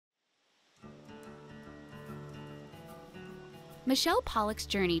Michele Pollock's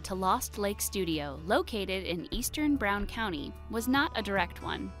journey to Lost Lake Studio, located in eastern Brown County, was not a direct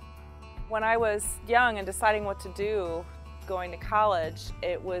one. When I was young and deciding what to do going to college,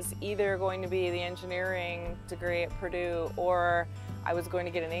 it was either going to be the engineering degree at Purdue or I was going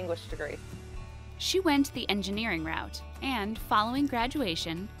to get an English degree. She went the engineering route and, following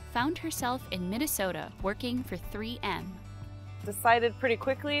graduation, found herself in Minnesota working for 3M. Decided pretty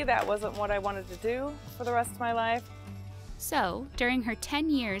quickly that wasn't what I wanted to do for the rest of my life. So, during her 10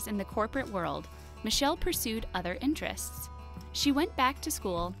 years in the corporate world, Michele pursued other interests. She went back to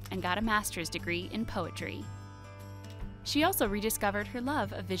school and got a master's degree in poetry. She also rediscovered her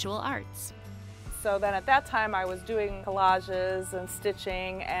love of visual arts. So then at that time I was doing collages and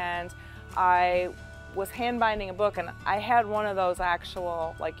stitching, and I was hand binding a book, and I had one of those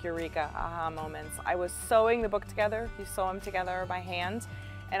actual like eureka aha moments. I was sewing the book together, you sew them together by hand,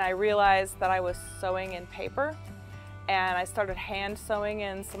 and I realized that I was sewing in paper. And I started hand sewing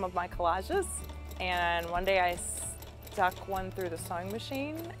in some of my collages, and one day I stuck one through the sewing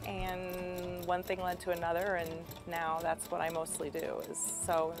machine, and one thing led to another, and now that's what I mostly do, is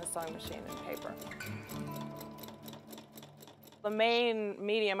sew in the sewing machine and paper. The main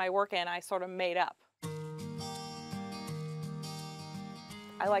medium I work in, I sort of made up.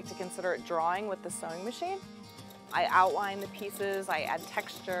 I like to consider it drawing with the sewing machine. I outline the pieces, I add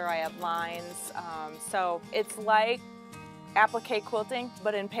texture, I add lines. So it's like applique quilting,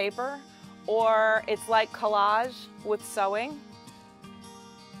 but in paper, or it's like collage with sewing.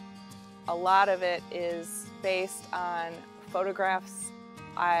 A lot of it is based on photographs.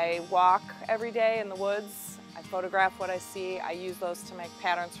 I walk every day in the woods, I photograph what I see, I use those to make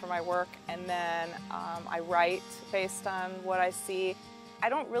patterns for my work, and then I write based on what I see. I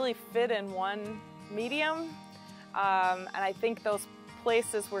don't really fit in one medium. And I think those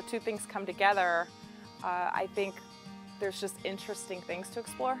places where two things come together, I think there's just interesting things to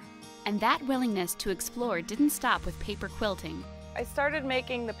explore. And that willingness to explore didn't stop with paper quilting. I started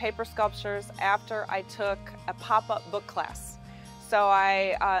making the paper sculptures after I took a pop-up book class. So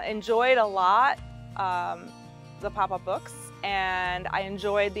I enjoyed a lot the pop-up books, and I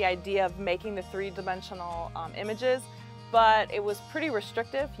enjoyed the idea of making the three-dimensional images. But it was pretty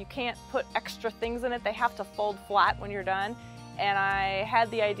restrictive. You can't put extra things in it. They have to fold flat when you're done. And I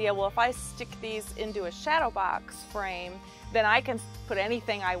had the idea, well, if I stick these into a shadow box frame, then I can put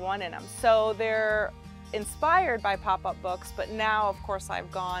anything I want in them. So they're inspired by pop-up books, but now, of course,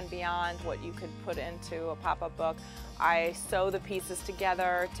 I've gone beyond what you could put into a pop-up book. I sew the pieces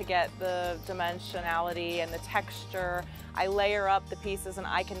together to get the dimensionality and the texture. I layer up the pieces, and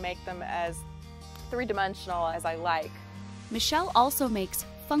I can make them as three-dimensional as I like. Michele also makes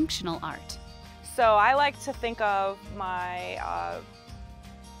functional art. So I like to think of my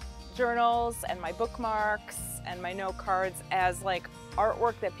journals and my bookmarks and my note cards as like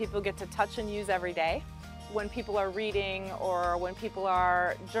artwork that people get to touch and use every day. When people are reading or when people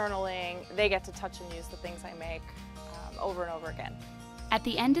are journaling, they get to touch and use the things I make over and over again. At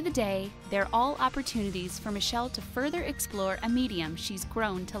the end of the day, they're all opportunities for Michele to further explore a medium she's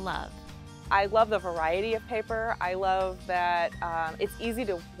grown to love. I love the variety of paper. I love that it's easy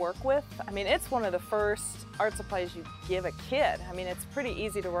to work with. I mean, it's one of the first art supplies you give a kid. I mean, it's pretty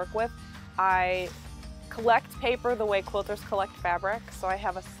easy to work with. I collect paper the way quilters collect fabric, so I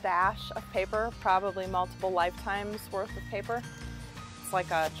have a stash of paper, probably multiple lifetimes worth of paper. It's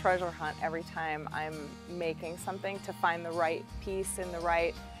like a treasure hunt every time I'm making something to find the right piece in the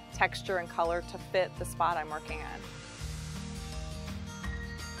right texture and color to fit the spot I'm working on.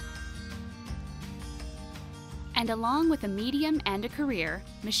 And along with a medium and a career,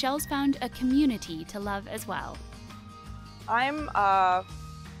 Michele's found a community to love as well. I'm a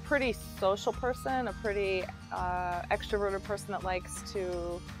pretty social person, a pretty extroverted person that likes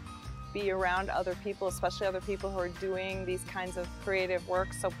to be around other people, especially other people who are doing these kinds of creative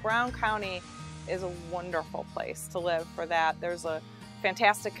work. So Brown County is a wonderful place to live for that. There's a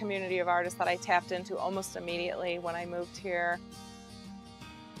fantastic community of artists that I tapped into almost immediately when I moved here.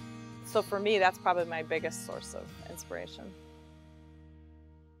 So for me, that's probably my biggest source of inspiration.